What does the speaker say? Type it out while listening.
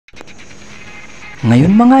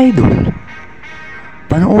Ngayon mga idol,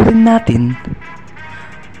 panoorin natin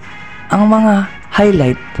ang mga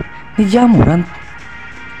highlight ni Morant.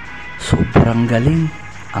 Sobrang galing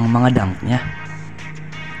ang mga dunk niya.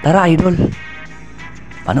 Tara idol,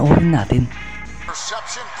 panoorin natin.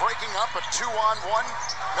 Perception breaking up a 2-on-1.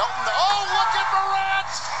 Melton, oh look at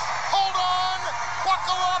Morant! Hold on,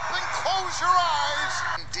 buckle up and close your eyes.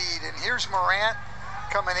 Indeed, and here's Morant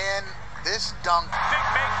coming in. This dunk. Big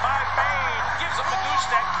make by Bain. Gives him the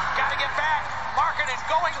gooseneck. Gotta get back. Marketed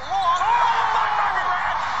going long. Oh, by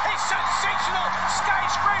Morant. A sensational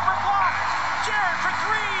skyscraper block. Jared for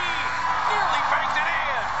three. Nearly banked it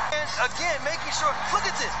in. And again, making sure, look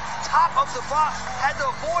at this. Top of the box. Had to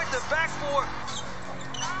avoid the backboard.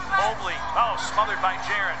 Mobley. Oh, smothered by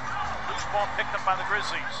Jared. Loose ball picked up by the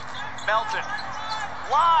Grizzlies. Melton.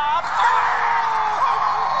 Lob. Oh!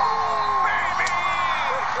 Baby!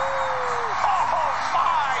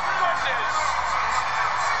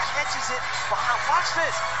 Catches it behind. Watch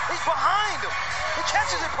this. He's behind him. He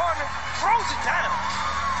catches it, partner. Throws it down.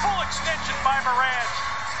 Full extension by Morant.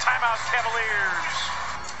 Timeout Cavaliers.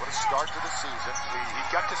 What a start to the season. He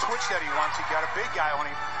got the switch that he wants. He got a big guy on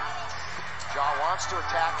him. Ja wants to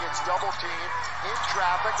attack. It's double team in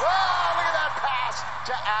traffic. Oh, look at that pass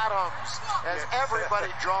to Adams as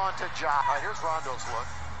everybody drawn to Ja. All right, here's Rondo's look.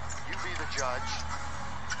 You be the judge.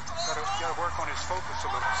 Got to work on his focus a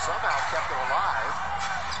little. Somehow kept it alive.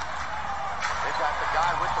 They've got the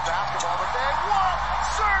guy with the basketball, but they what?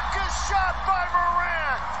 Circus shot by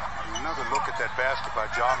Morant. Another look at that basket by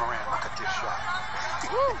Ja Morant. Look at this shot.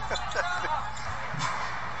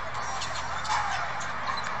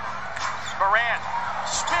 Morant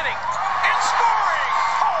spinning and scoring.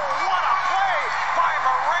 Oh, what a play by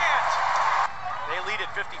Morant. They lead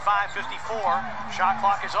at 55-54. Shot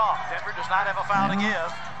clock is off. Denver does not have a foul to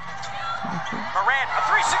give. Morant, a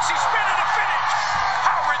 360 spin and a finish.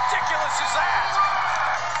 How ridiculous is that?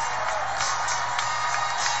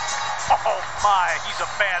 Oh my, he's a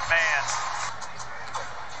bad man.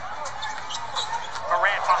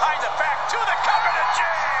 Morant behind the back to the cup and a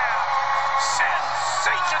jam.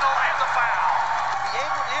 Sensational and the foul. Be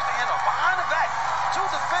able to handle behind the back. Two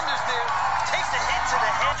defenders there. Takes the hit to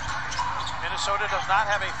the head. Minnesota does not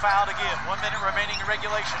have a foul to give. 1 minute remaining in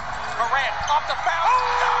regulation. Morant off the bounce.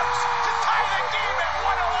 Dunks to tie the game at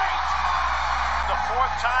 108. The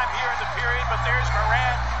fourth time here in the period, but there's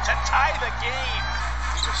Morant to tie the game.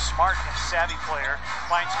 He's a smart and savvy player.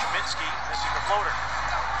 Finds Kaminsky missing the floater.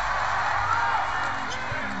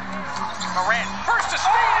 Morant burst to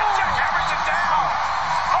speed and jackhammers it down.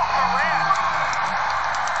 Oh, Morant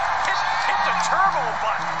hit the turbo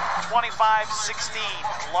button. 25-16,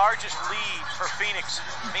 largest lead for Phoenix.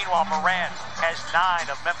 Meanwhile, Morant has 9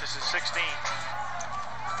 of Memphis' 16.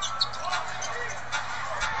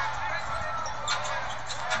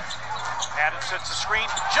 Adams sets the screen.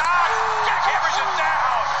 Jackhammers it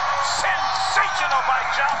down. Sensational by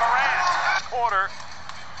Ja Morant. Quarter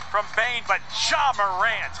from Bain, but Ja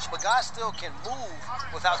Morant. But guys still can move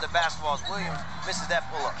without the basketballs. Williams misses that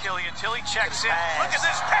pull-up. Killian Tilly checks in. Look at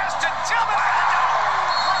this pass to Tillman.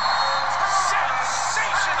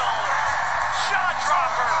 Sensational shot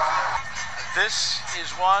dropper. This is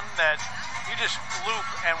one that you just loop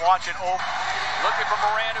and watch it over. Looking for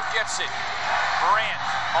Morant, who gets it. Morant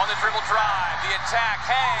on the dribble drive. The attack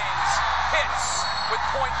hangs, hits with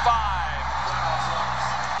 .5.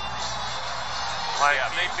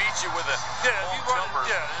 They beat you with a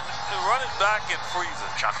run it back and freeze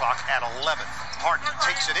it. Shot clock at 11. Harden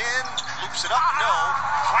takes it in, loops it up. No,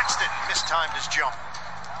 Claxton mistimed his jump.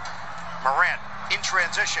 Morant in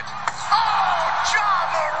transition. Oh, Ja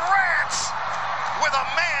Morant with a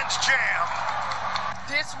man's jam.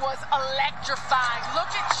 This was electrifying.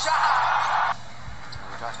 Look at Ja.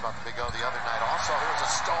 We talked about the Big O the other night. Also, here's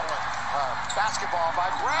a stolen basketball by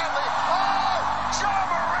Bradley. Oh, Ja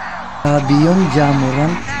Morant. Sabi yun,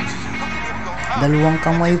 Morant, dalawang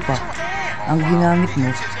kamay pa ang ginamit mo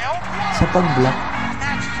sa pag-block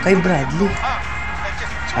kay Bradley.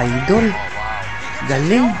 Idol,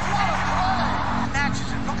 galing.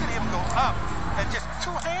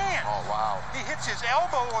 Oh, wow. He hits his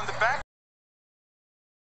elbow on the back.